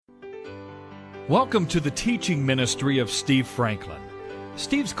Welcome to the teaching ministry of Steve Franklin.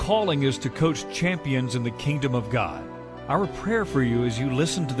 Steve's calling is to coach champions in the kingdom of God. Our prayer for you as you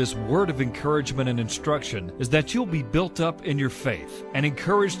listen to this word of encouragement and instruction is that you'll be built up in your faith and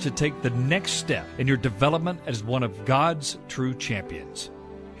encouraged to take the next step in your development as one of God's true champions.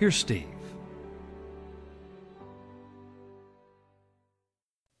 Here's Steve.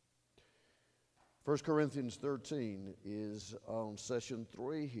 First Corinthians 13 is on session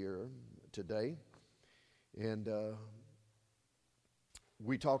 3 here today. And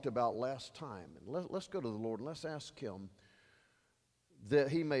we talked about last time. And let's go to the Lord and let's ask Him that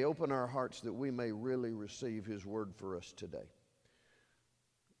He may open our hearts that we may really receive His word for us today.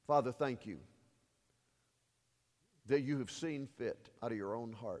 Father, thank you that you have seen fit out of your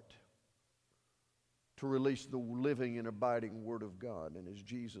own heart to release the living and abiding word of God. And as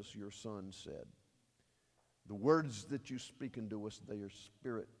Jesus, your Son, said, the words that you speak unto us, they are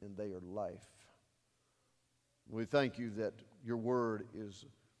spirit and they are life. We thank you that your word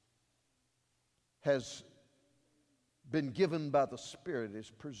has been given by the Spirit, is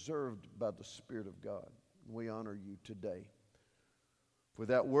preserved by the Spirit of God. We honor you today for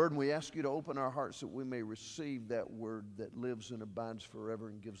that word, and we ask you to open our hearts that we may receive that word that lives and abides forever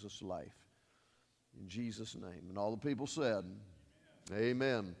and gives us life. In Jesus' name. And all the people said,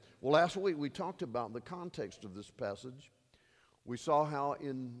 Amen. Well, last week we talked about the context of this passage. We saw how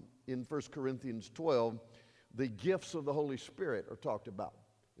in 1 Corinthians 12, the gifts of the Holy Spirit are talked about.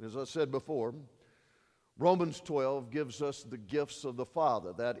 And as I said before, Romans 12 gives us the gifts of the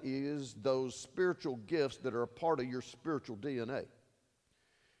Father. That is, those spiritual gifts that are a part of your spiritual DNA.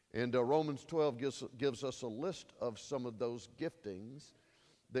 And Romans 12 gives us a list of some of those giftings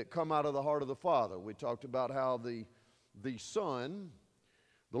that come out of the heart of the Father. We talked about how the Son,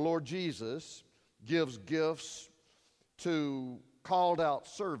 the Lord Jesus, gives gifts to called out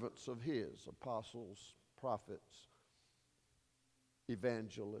servants of His, apostles, prophets,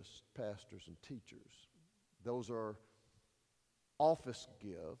 evangelists, pastors, and teachers. Those are office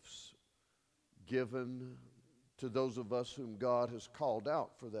gifts given to those of us whom God has called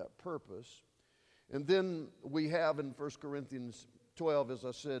out for that purpose. And then we have in 1 Corinthians 12, as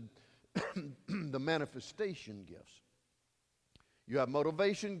I said, the manifestation gifts. You have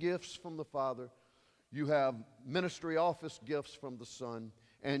motivation gifts from the Father, you have ministry office gifts from the Son,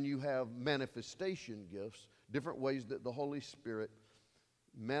 and you have manifestation gifts, different ways that the Holy Spirit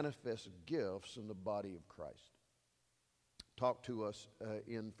manifests gifts in the body of Christ. Talk to us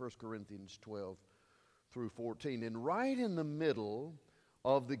in 1 Corinthians 12 through 14. And right in the middle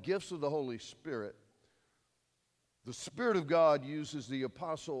of the gifts of the Holy Spirit, the Spirit of God uses the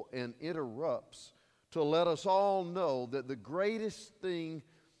apostle and interrupts to let us all know that the greatest thing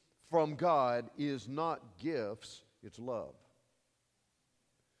from God is not gifts, it's love.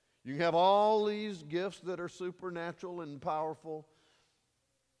 You can have all these gifts that are supernatural and powerful,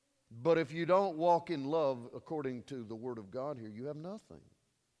 but if you don't walk in love according to the Word of God here, you have nothing.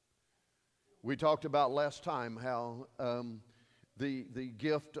 We talked about last time how the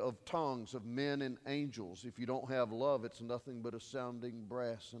gift of tongues of men and angels, if you don't have love, it's nothing but a sounding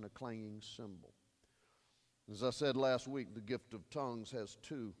brass and a clanging cymbal. As I said last week, the gift of tongues has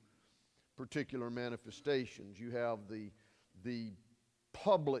two particular manifestations. You have the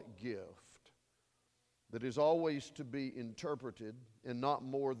public gift that is always to be interpreted and not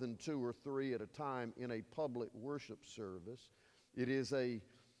more than 2 or 3 at a time in a public worship service. It is a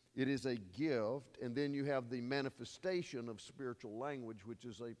gift. And then you have the manifestation of spiritual language, which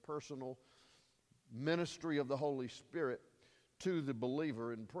is a personal ministry of the Holy Spirit to the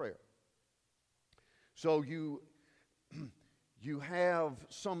believer in prayer. So you have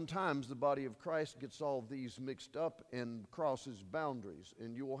sometimes the body of Christ gets all these mixed up and crosses boundaries.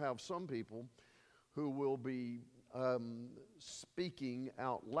 And you will have some people who will be speaking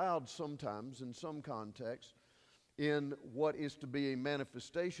out loud sometimes in some contexts in what is to be a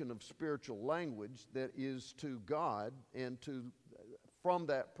manifestation of spiritual language that is to God and from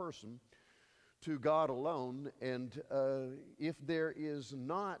that person to God alone. And if there is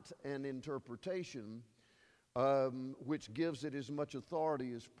not an interpretation which gives it as much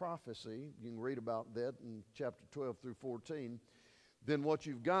authority as prophecy, you can read about that in chapter 12 through 14, then what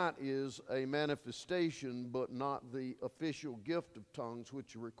you've got is a manifestation but not the official gift of tongues,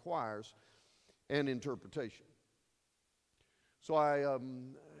 which requires an interpretation. So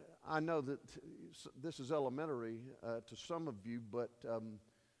I know that this is elementary to some of you, but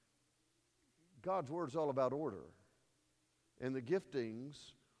God's Word is all about order. And the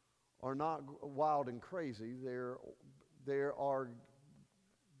giftings are not wild and crazy. There are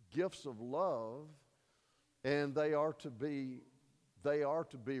gifts of love, and they are to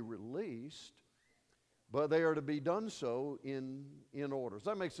be released but they are to be done so in order. Does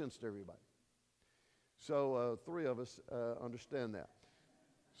that make sense to everybody? So three of us understand that.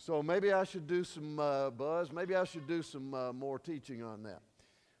 So maybe I should do some buzz. Maybe I should do some more teaching on that.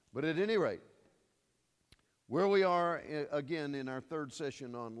 But at any rate, where we are again in our third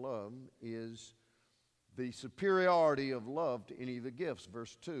session on love is the superiority of love to any of the gifts.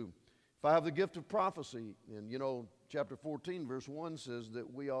 Verse 2. If I have the gift of prophecy, and you know, chapter 14, verse 1 says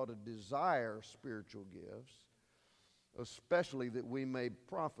that we ought to desire spiritual gifts, especially that we may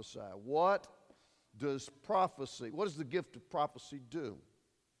prophesy. What does the gift of prophecy do?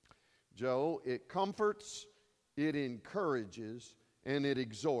 Joe, it comforts, it encourages, and it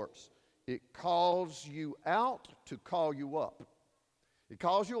exhorts. It calls you out to call you up. It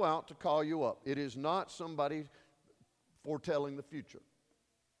calls you out to call you up. It is not somebody foretelling the future.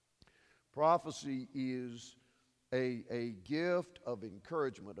 Prophecy is a gift of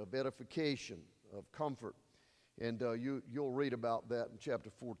encouragement, of edification, of comfort. And you'll read about that in chapter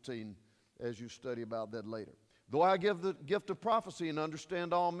 14 as you study about that later. Though I give the gift of prophecy and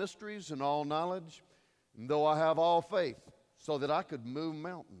understand all mysteries and all knowledge, and though I have all faith so that I could move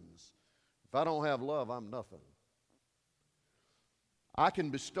mountains, if I don't have love, I'm nothing. I can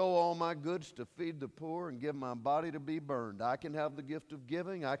bestow all my goods to feed the poor and give my body to be burned. I can have the gift of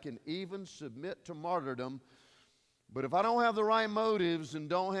giving. I can even submit to martyrdom. But if I don't have the right motives and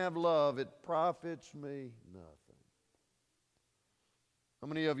don't have love, it profits me nothing. How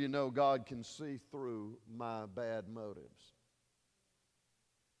many of you know God can see through my bad motives?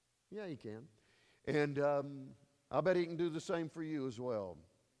 Yeah, He can. And I bet He can do the same for you as well.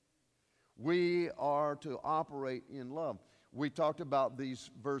 We are to operate in love. We talked about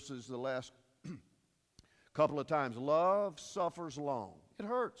these verses the last couple of times. Love suffers long. It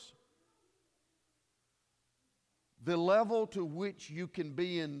hurts. The level to which you can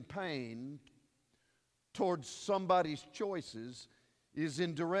be in pain towards somebody's choices is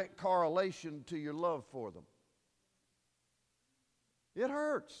in direct correlation to your love for them. It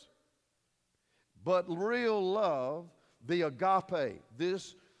hurts. But real love, the agape,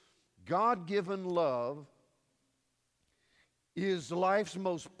 this God-given love, is life's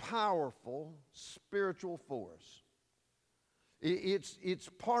most powerful spiritual force. It's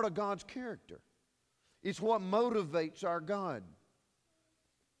part of God's character. It's what motivates our God.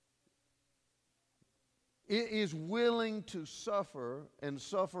 It is willing to suffer and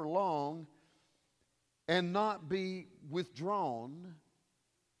suffer long and not be withdrawn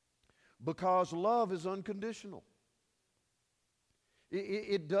because love is unconditional.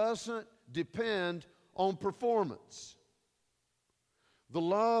 It doesn't depend on performance. The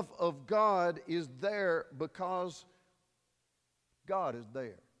love of God is there because God is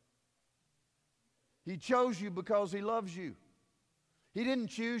there. He chose you because He loves you. He didn't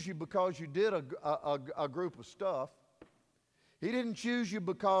choose you because you did a group of stuff. He didn't choose you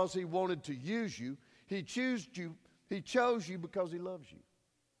because He wanted to use you. He chose you because He loves you.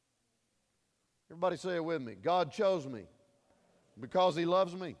 Everybody say it with me. God chose me because He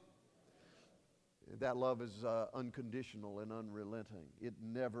loves me. That love is unconditional and unrelenting. It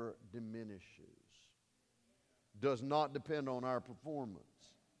never diminishes. Does not depend on our performance.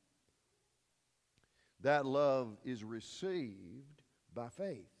 That love is received by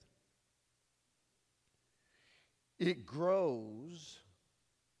faith. It grows,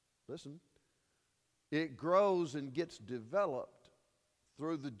 listen, it grows and gets developed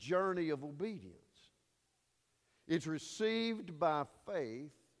through the journey of obedience. It's received by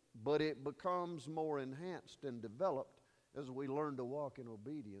faith, but it becomes more enhanced and developed as we learn to walk in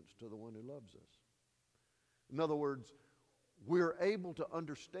obedience to the one who loves us. In other words, we're able to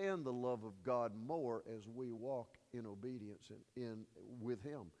understand the love of God more as we walk in obedience with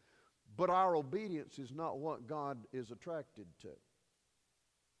Him. But our obedience is not what God is attracted to.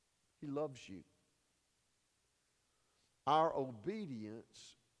 He loves you. Our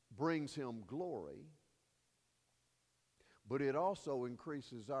obedience brings Him glory, but it also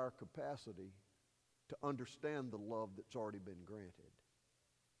increases our capacity to understand the love that's already been granted.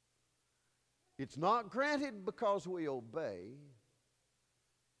 It's not granted because we obey.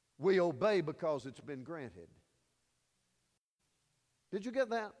 We obey because it's been granted. Did you get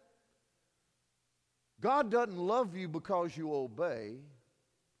that? God doesn't love you because you obey,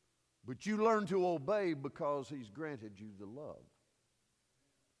 but you learn to obey because He's granted you the love.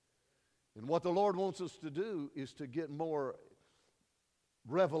 And what the Lord wants us to do is to get more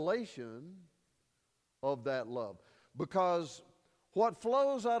revelation of that love. Because what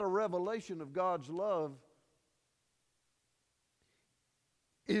flows out of revelation of God's love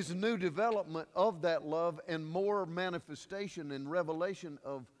is new development of that love and more manifestation and revelation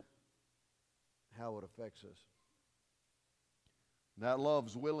of how it affects us. And that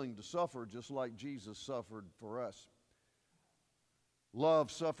love's willing to suffer just like Jesus suffered for us.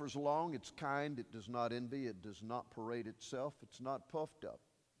 Love suffers long, it's kind, it does not envy, it does not parade itself, it's not puffed up.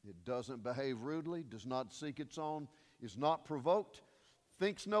 It doesn't behave rudely, does not seek its own, is not provoked,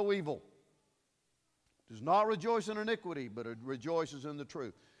 thinks no evil, does not rejoice in iniquity, but it rejoices in the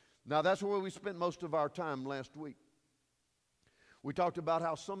truth. Now that's where we spent most of our time last week. We talked about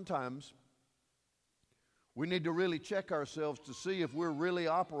how sometimes we need to really check ourselves to see if we're really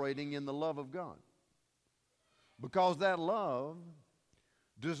operating in the love of God. Because that love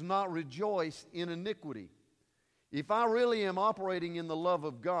does not rejoice in iniquity. If I really am operating in the love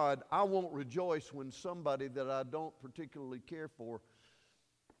of God, I won't rejoice when somebody that I don't particularly care for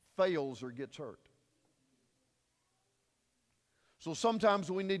fails or gets hurt. So sometimes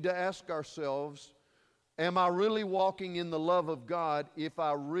we need to ask ourselves, am I really walking in the love of God if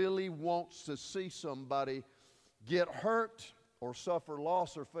I really want to see somebody get hurt or suffer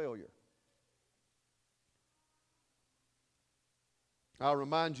loss or failure? I'll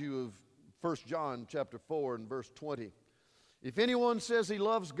remind you of 1 John chapter 4 and verse 20. If anyone says he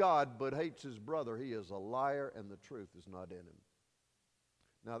loves God but hates his brother, he is a liar and the truth is not in him.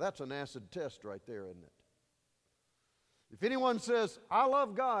 Now that's an acid test right there, isn't it? If anyone says, I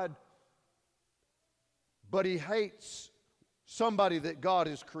love God, but he hates somebody that God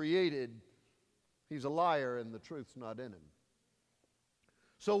has created, he's a liar and the truth's not in him.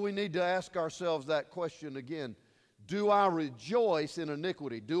 So we need to ask ourselves that question again. Do I rejoice in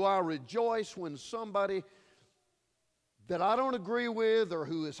iniquity? Do I rejoice when somebody that I don't agree with or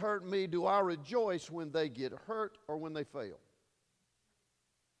who has hurt me, do I rejoice when they get hurt or when they fail?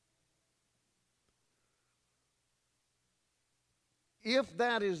 If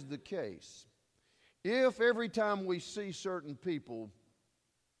that is the case, if every time we see certain people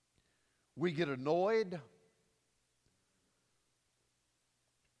we get annoyed,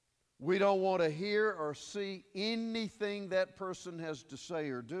 we don't want to hear or see anything that person has to say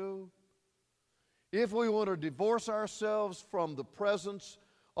or do, if we want to divorce ourselves from the presence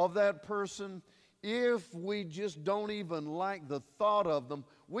of that person, if we just don't even like the thought of them,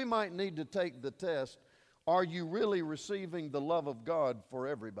 we might need to take the test. Are you really receiving the love of God for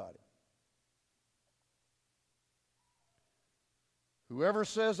everybody? Whoever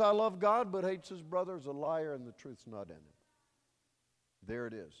says, I love God but hates his brother is a liar and the truth's not in him. There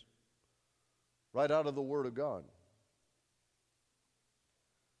it is. Right out of the Word of God.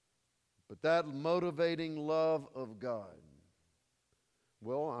 But that motivating love of God.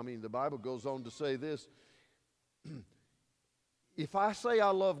 Well, the Bible goes on to say this. If I say I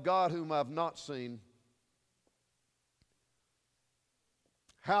love God whom I've not seen,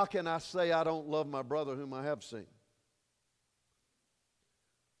 how can I say I don't love my brother whom I have seen?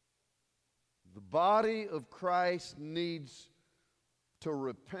 The body of Christ needs to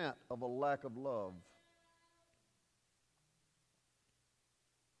repent of a lack of love.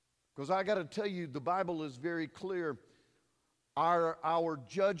 Because I got to tell you, the Bible is very clear. Our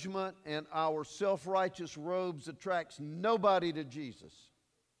judgment and our self-righteous robes attracts nobody to Jesus.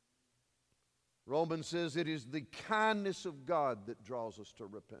 Romans says it is the kindness of God that draws us to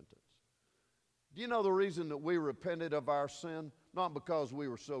repentance. Do you know the reason that we repented of our sin? Not because we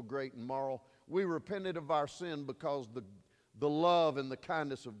were so great and moral. We repented of our sin because the love and the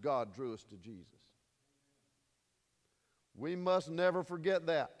kindness of God drew us to Jesus. We must never forget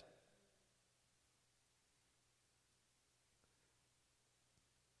that.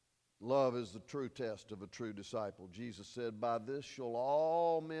 Love is the true test of a true disciple. Jesus said, by this shall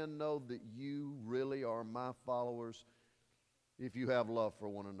all men know that you really are my followers if you have love for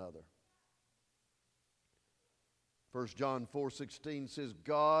one another. 1 John 4:16 says,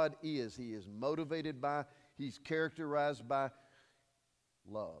 God is. He is motivated by, he's characterized by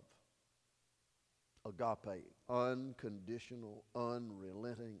love. Agape, unconditional,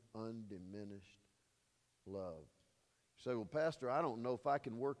 unrelenting, undiminished love. You say, well, Pastor, I don't know if I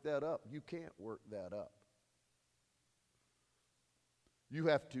can work that up. You can't work that up. You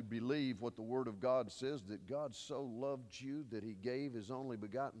have to believe what the Word of God says, that God so loved you that he gave his only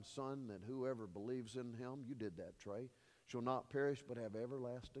begotten Son, that whoever believes in him, you did that, Trey, shall not perish but have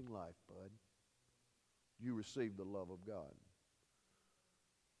everlasting life, bud. You received the love of God.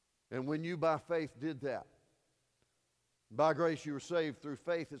 And when you by faith did that, by grace you were saved through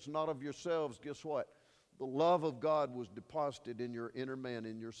faith. It's not of yourselves. Guess what? The love of God was deposited in your inner man,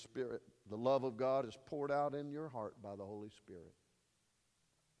 in your spirit. The love of God is poured out in your heart by the Holy Spirit.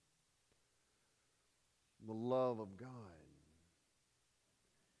 The love of God.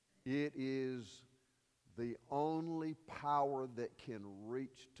 It is the only power that can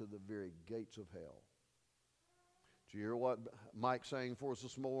reach to the very gates of hell. Did you hear what Mike's saying for us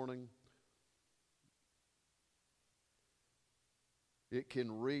this morning? It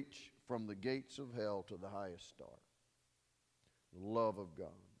can reach from the gates of hell to the highest star. The love of God.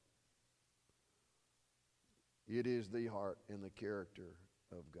 It is the heart and the character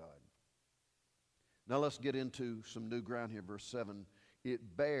of God. Now let's get into some new ground here. Verse 7.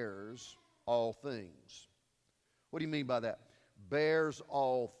 It bears all things. What do you mean by that? Bears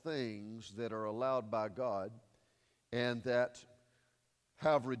all things that are allowed by God and that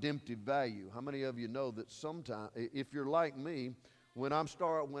have redemptive value. How many of you know that sometimes, if you're like me, when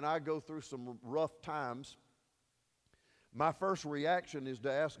I go through some rough times, my first reaction is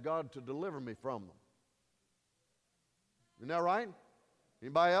to ask God to deliver me from them. Isn't that right?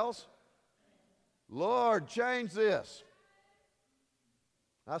 Anybody else? Lord, change this.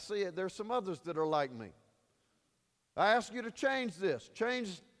 I see it. There's some others that are like me. I ask you to change this,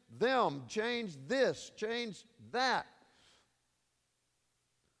 change them, change this, change that.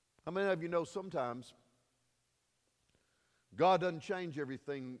 How many of you know sometimes God doesn't change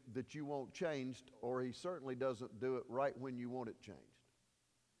everything that you want changed, or He certainly doesn't do it right when you want it changed?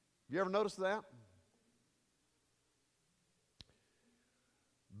 You ever notice that?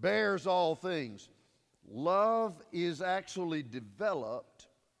 Bears all things. Love is actually developed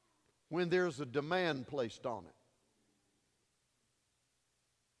when there's a demand placed on it.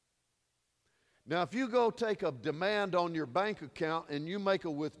 Now, if you go take a demand on your bank account and you make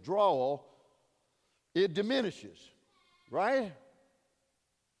a withdrawal, it diminishes, right?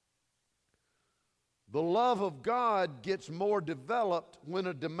 The love of God gets more developed when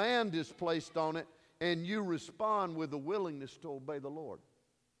a demand is placed on it and you respond with a willingness to obey the Lord.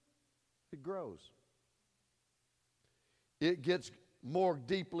 It grows. It gets more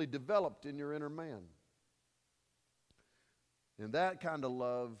deeply developed in your inner man. And that kind of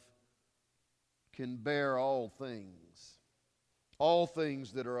love can bear all things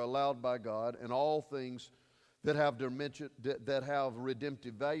that are allowed by God, and all things that have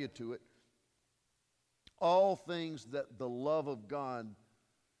redemptive value to it, all things that the love of God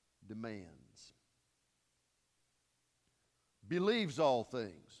demands. Believes all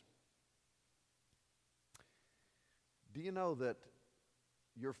things. Do you know that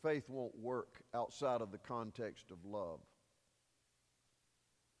your faith won't work outside of the context of love?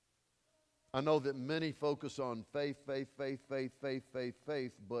 I know that many focus on faith, but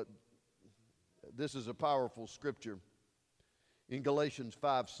this is a powerful scripture. In Galatians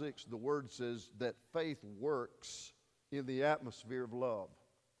 5:6, the word says that faith works in the atmosphere of love.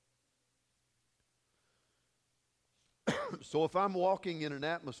 So if I'm walking in an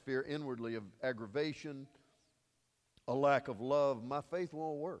atmosphere inwardly of aggravation, a lack of love, my faith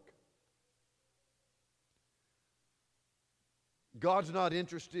won't work. God's not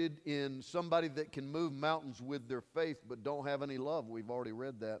interested in somebody that can move mountains with their faith but don't have any love. We've already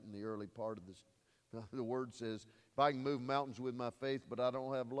read that in the early part of this. The word says, if I can move mountains with my faith but I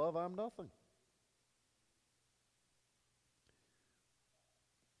don't have love, I'm nothing.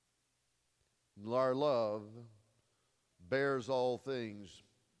 Our love bears all things.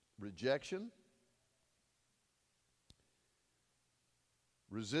 Rejection,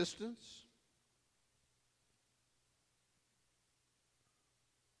 resistance,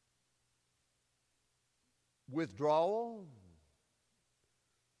 withdrawal.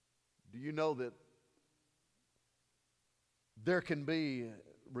 Do you know that there can be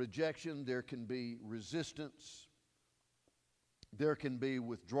rejection, there can be resistance, there can be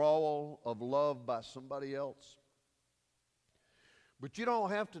withdrawal of love by somebody else? But you don't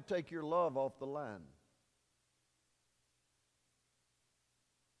have to take your love off the line.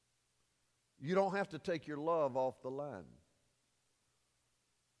 You don't have to take your love off the line.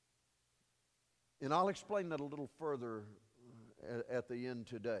 And I'll explain that a little further at the end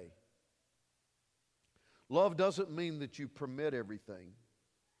today. Love doesn't mean that you permit everything.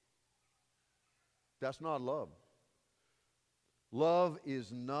 That's not love. Love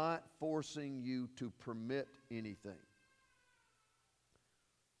is not forcing you to permit anything.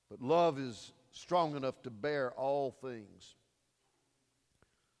 But love is strong enough to bear all things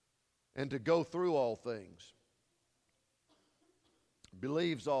and to go through all things.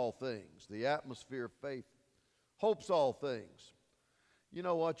 Believes all things, the atmosphere of faith, hopes all things. You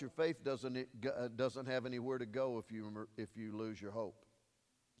know what? Your faith doesn't have anywhere to go if you lose your hope.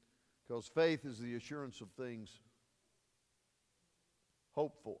 Because faith is the assurance of things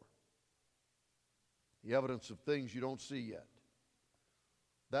hoped for, the evidence of things you don't see yet.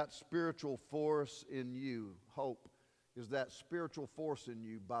 That spiritual force in you, hope, is that spiritual force in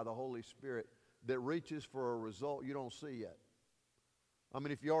you by the Holy Spirit that reaches for a result you don't see yet. I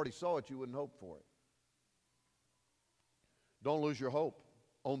mean, if you already saw it, you wouldn't hope for it. Don't lose your hope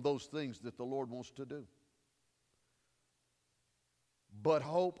on those things that the Lord wants to do. But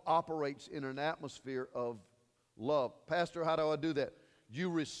hope operates in an atmosphere of love. Pastor, how do I do that? You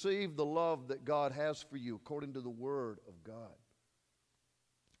receive the love that God has for you according to the Word of God.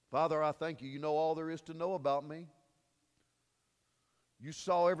 Father, I thank you. You know all there is to know about me. You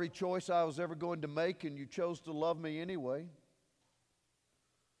saw every choice I was ever going to make, and you chose to love me anyway.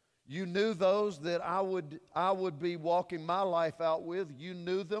 You knew those that I would be walking my life out with. You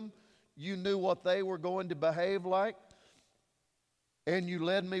knew them. You knew what they were going to behave like. And you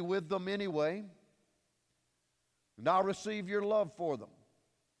led me with them anyway. And I receive your love for them.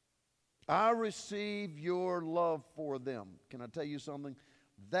 I receive your love for them. Can I tell you something?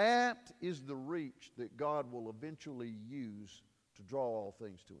 That is the reach that God will eventually use to draw all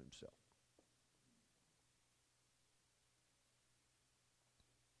things to himself.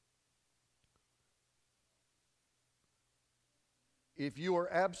 If you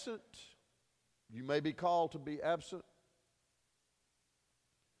are absent, you may be called to be absent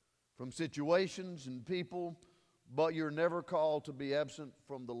from situations and people, but you're never called to be absent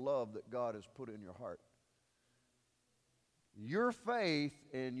from the love that God has put in your heart. Your faith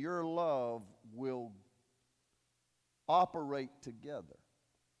and your love will operate together.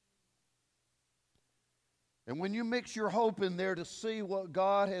 And when you mix your hope in there to see what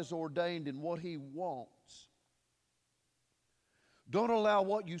God has ordained and what He wants, don't allow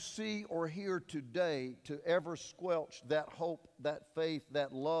what you see or hear today to ever squelch that hope, that faith,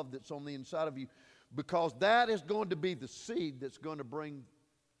 that love that's on the inside of you, because that is going to be the seed that's going to bring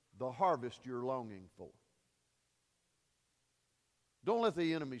the harvest you're longing for. Don't let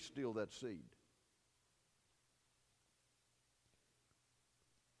the enemy steal that seed.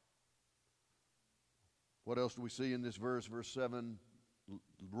 What else do we see in this verse? Verse 7,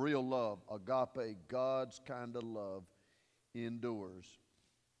 real love, agape, God's kind of love, endures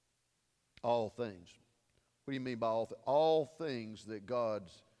all things. What do you mean by all things? All things that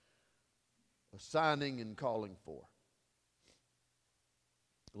God's assigning and calling for.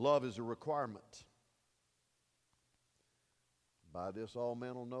 Love is a requirement. By this all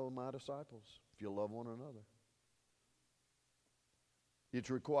men will know my disciples, if you love one another. It's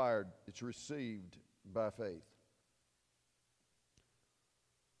required. It's received by faith.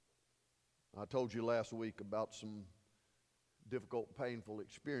 I told you last week about some difficult, painful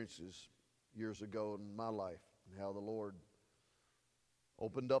experiences years ago in my life, and how the Lord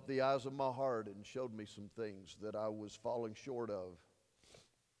opened up the eyes of my heart and showed me some things that I was falling short of.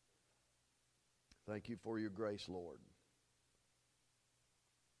 Thank you for your grace, Lord.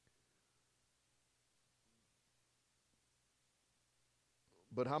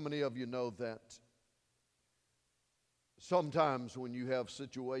 But how many of you know that sometimes when you have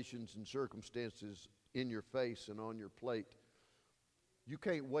situations and circumstances in your face and on your plate, you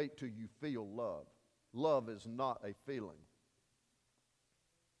can't wait till you feel love. Love is not a feeling.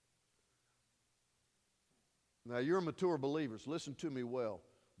 Now, you're mature believers. Listen to me well.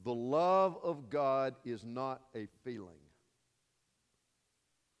 The love of God is not a feeling.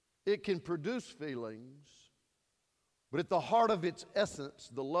 It can produce feelings, but at the heart of its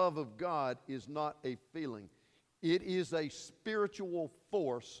essence, the love of God is not a feeling. It is a spiritual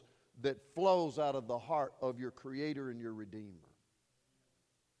force that flows out of the heart of your Creator and your Redeemer.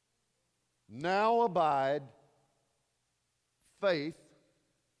 Now abide faith,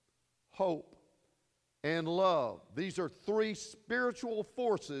 hope, and love. These are three spiritual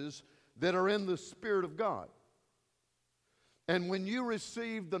forces that are in the Spirit of God. And when you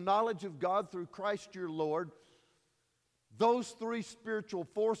receive the knowledge of God through Christ your Lord, those three spiritual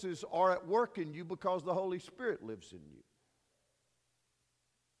forces are at work in you because the Holy Spirit lives in you.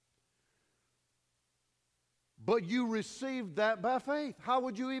 But you received that by faith. How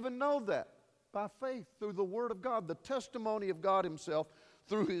would you even know that? By faith, through the Word of God, the testimony of God Himself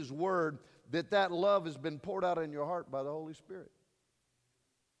through His Word, that love has been poured out in your heart by the Holy Spirit.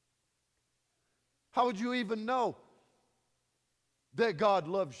 How would you even know that God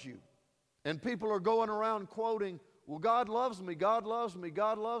loves you? And people are going around quoting, well, God loves me, God loves me,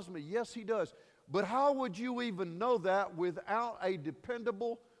 God loves me. Yes, He does. But how would you even know that without a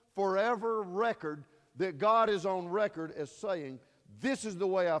dependable, forever record that God is on record as saying, this is the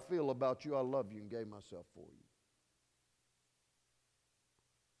way I feel about you, I love you and gave myself for you?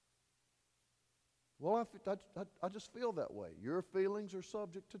 Well, I just feel that way. Your feelings are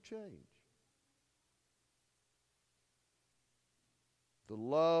subject to change. The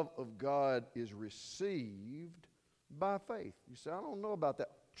love of God is received by faith. You say, I don't know about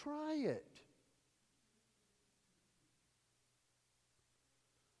that. Try it.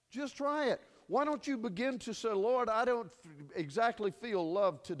 Just try it. Why don't you begin to say, Lord, I don't exactly feel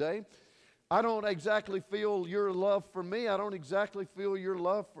love today. I don't exactly feel your love for me. I don't exactly feel your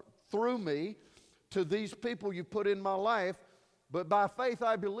love through me to these people you put in my life. But by faith,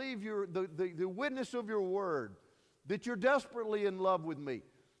 I believe the witness of your word, that you're desperately in love with me,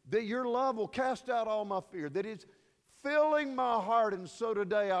 that your love will cast out all my fear, that it's filling my heart. And so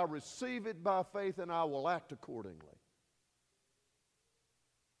today I receive it by faith and I will act accordingly.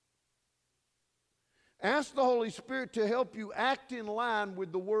 Ask the Holy Spirit to help you act in line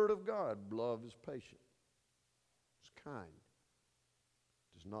with the Word of God. Love is patient. It's kind.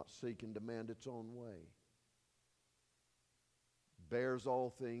 Does not seek and demand its own way. Bears all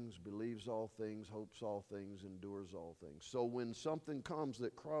things, believes all things, hopes all things, endures all things. So when something comes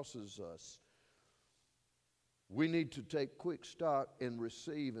that crosses us, we need to take quick stock and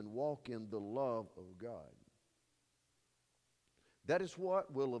receive and walk in the love of God. That is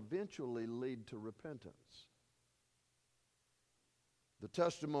what will eventually lead to repentance. The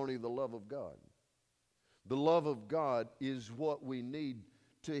testimony of the love of God. The love of God is what we need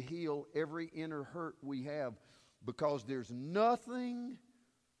to heal every inner hurt we have, because there's nothing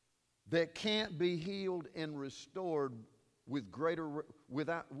that can't be healed and restored with greater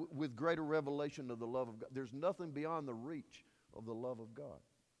revelation of the love of God. There's nothing beyond the reach of the love of God.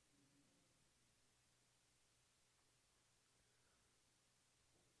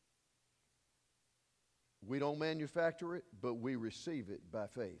 We don't manufacture it, but we receive it by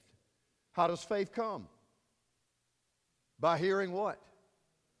faith. How does faith come? By hearing what?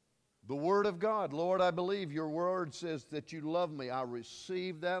 The Word of God. Lord, I believe your Word says that you love me. I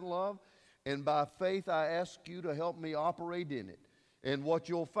receive that love, and by faith I ask you to help me operate in it. And what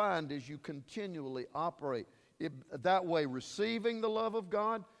you'll find is you continually operate that way, receiving the love of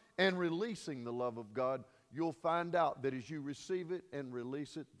God and releasing the love of God. You'll find out that as you receive it and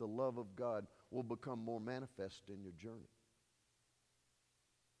release it, the love of God will become more manifest in your journey.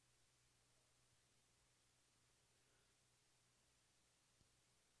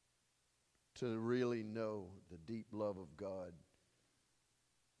 To really know the deep love of God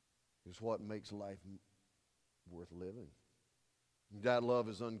is what makes life worth living. That love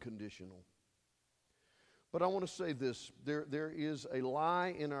is unconditional. But I want to say this, there is a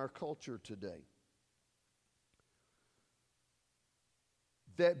lie in our culture today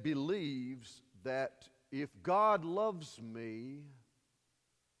that believes that if God loves me,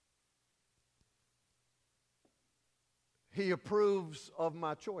 He approves of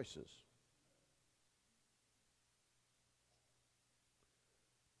my choices.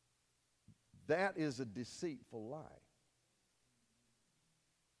 That is a deceitful lie.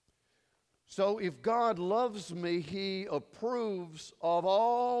 So if God loves me, He approves of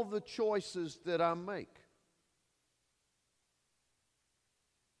all the choices that I make.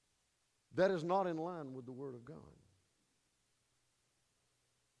 That is not in line with the Word of God.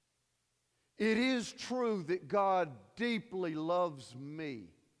 It is true that God deeply loves me,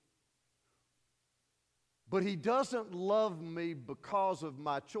 but He doesn't love me because of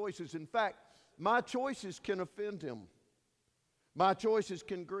my choices. In fact, my choices can offend Him. My choices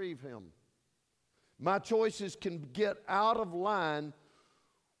can grieve Him. My choices can get out of line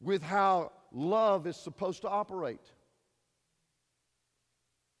with how love is supposed to operate.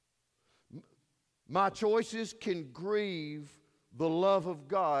 My choices can grieve the love of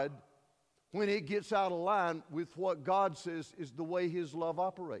God when it gets out of line with what God says is the way His love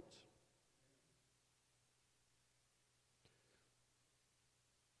operates.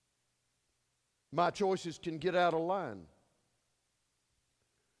 My choices can get out of line.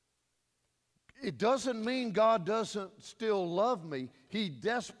 It doesn't mean God doesn't still love me. He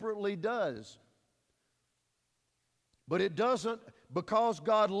desperately does. But it doesn't, because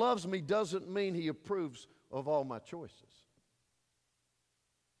God loves me, doesn't mean He approves of all my choices.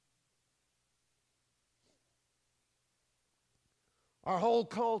 Our whole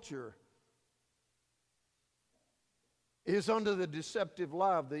culture is under the deceptive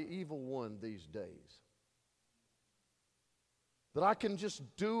lie of the evil one these days. That I can just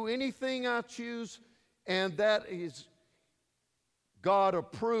do anything I choose, and that is, God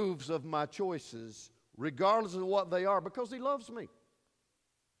approves of my choices, regardless of what they are, because He loves me.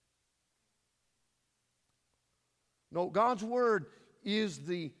 No, God's Word is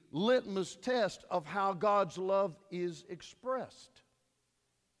the litmus test of how God's love is expressed.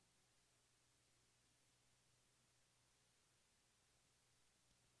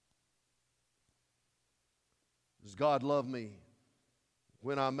 Does God love me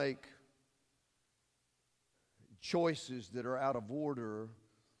when I make choices that are out of order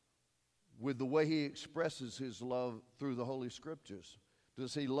with the way He expresses His love through the Holy Scriptures?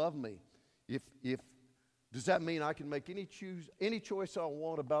 Does He love me? If does that mean I can make any choice I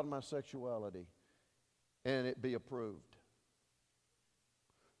want about my sexuality and it be approved?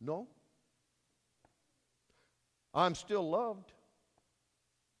 No. I'm still loved.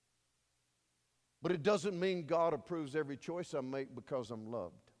 But it doesn't mean God approves every choice I make because I'm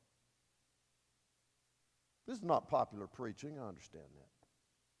loved. This is not popular preaching, I understand that.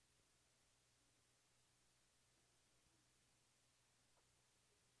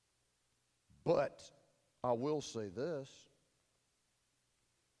 But I will say this.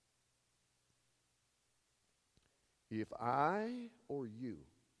 If I or you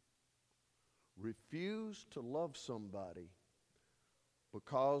refuse to love somebody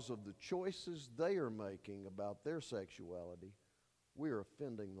because of the choices they are making about their sexuality, we are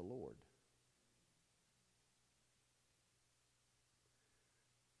offending the Lord.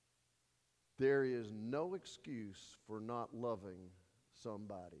 There is no excuse for not loving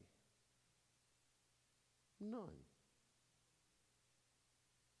somebody. None.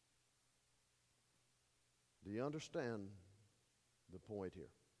 Do you understand the point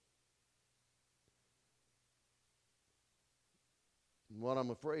here? And what I'm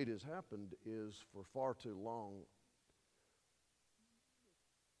afraid has happened is for far too long,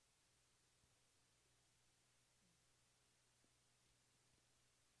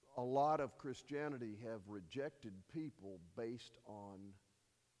 a lot of Christianity have rejected people based on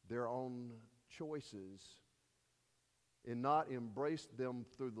their own choices and not embraced them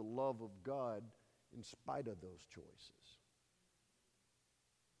through the love of God in spite of those choices.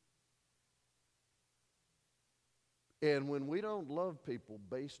 And when we don't love people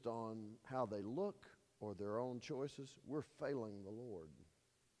based on how they look or their own choices, we're failing the Lord.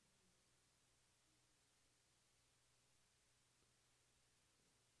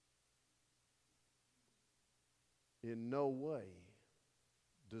 In no way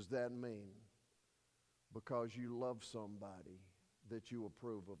does that mean because you love somebody that you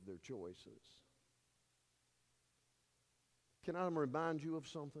approve of their choices. Can I remind you of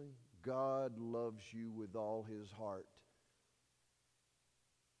something? God loves you with all His heart.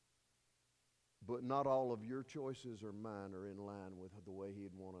 But not all of your choices or mine are in line with the way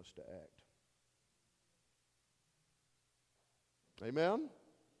He'd want us to act. Amen?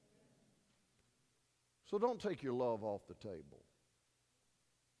 So don't take your love off the table.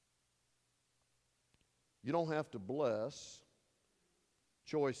 You don't have to bless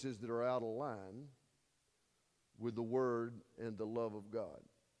choices that are out of line with the Word and the love of God.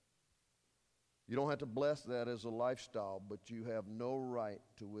 You don't have to bless that as a lifestyle, but you have no right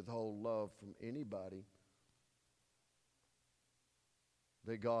to withhold love from anybody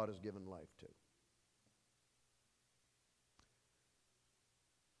that God has given life to.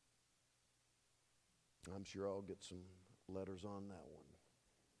 I'm sure I'll get some letters on that one.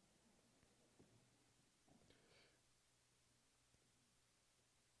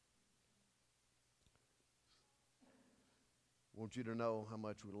 I want you to know how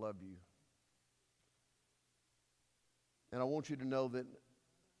much we love you. And I want you to know that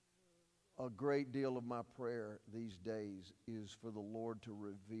a great deal of my prayer these days is for the Lord to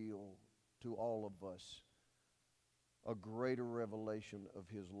reveal to all of us a greater revelation of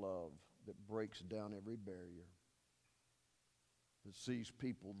His love that breaks down every barrier, that sees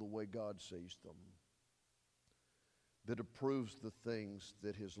people the way God sees them, that approves the things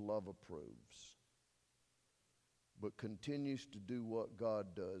that His love approves, but continues to do what God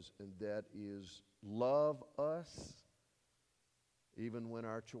does, and that is love us even when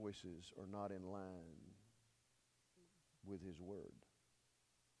our choices are not in line with His Word.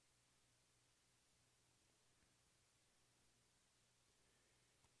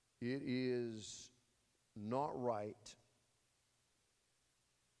 It is not right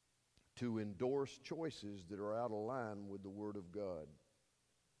to endorse choices that are out of line with the Word of God.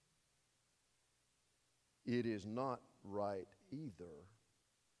 It is not right either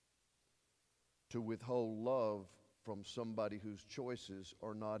to withhold love from somebody whose choices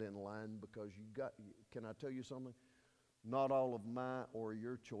are not in line, because can I tell you something? Not all of my or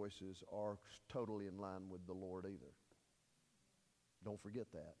your choices are totally in line with the Lord either. Don't forget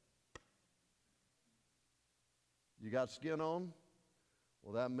that. You got skin on?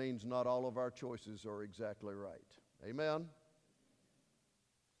 Well, that means not all of our choices are exactly right. Amen?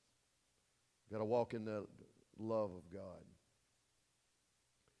 Got to walk in the love of God.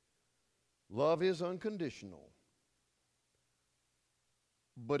 Love is unconditional,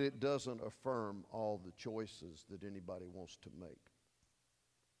 but it doesn't affirm all the choices that anybody wants to make.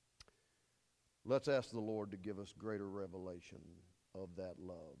 Let's ask the Lord to give us greater revelation of that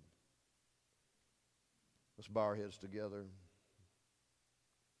love. Let's bow our heads together.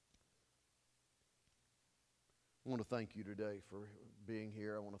 want to thank you today for being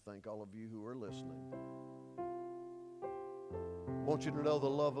here. I want to thank all of you who are listening. I want you to know the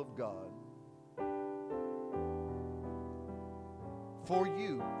love of God for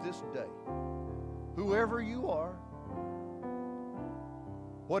you this day. Whoever you are,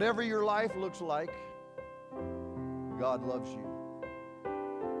 whatever your life looks like, God loves you.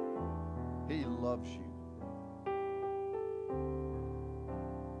 He loves you.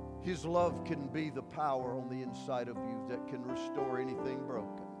 His love can be the power on the inside of you that can restore anything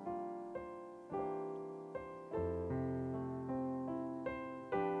broken.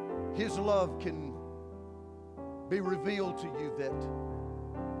 His love can be revealed to you that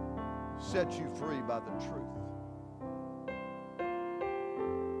sets you free by the truth.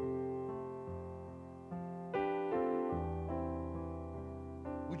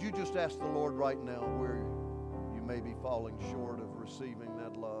 Would you just ask the Lord right now where you may be falling short of receiving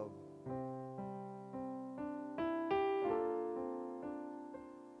that love?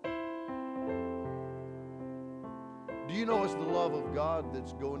 Do you know it's the love of God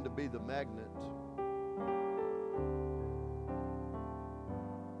that's going to be the magnet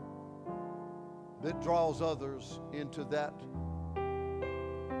that draws others into that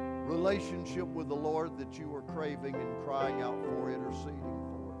relationship with the Lord that you are craving and crying out for, interceding for?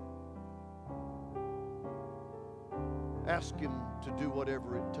 Ask Him to do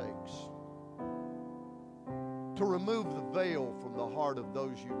whatever it takes to remove the veil from the heart of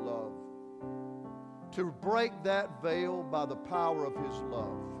those you love, to break that veil by the power of His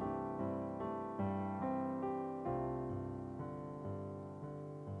love.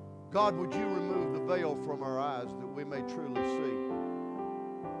 God, would you remove the veil from our eyes that we may truly see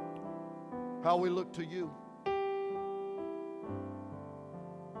how we look to you?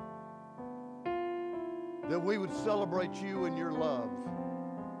 That we would celebrate you and your love.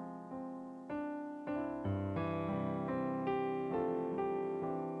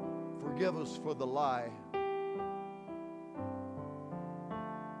 Forgive us for the lie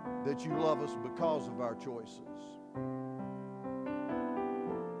that you love us because of our choices.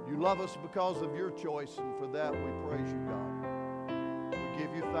 You love us because of your choice, and for that we praise you, God. We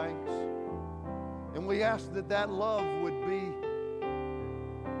give you thanks. And we ask that that love would be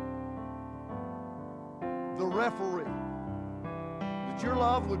the referee. That your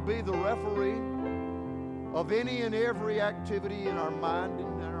love would be the referee of any and every activity in our mind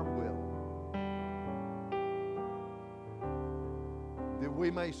and in our will. That we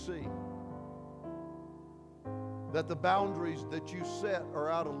may see that the boundaries that you set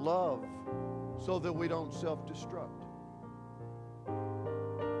are out of love so that we don't self-destruct.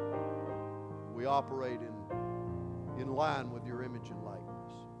 We operate in line with your image and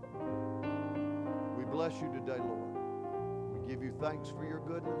likeness. We bless you today, Lord. We give you thanks for your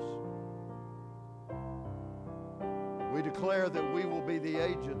goodness. We declare that we will be the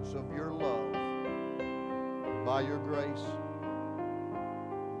agents of your love by your grace.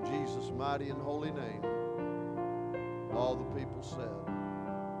 In Jesus' mighty and holy name. All the people said,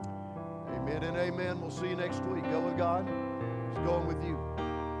 amen and amen. We'll see you next week. Go with God. He's going with you.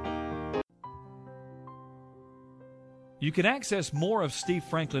 You can access more of Steve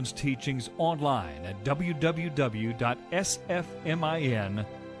Franklin's teachings online at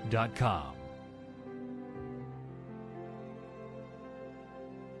www.sfmin.com.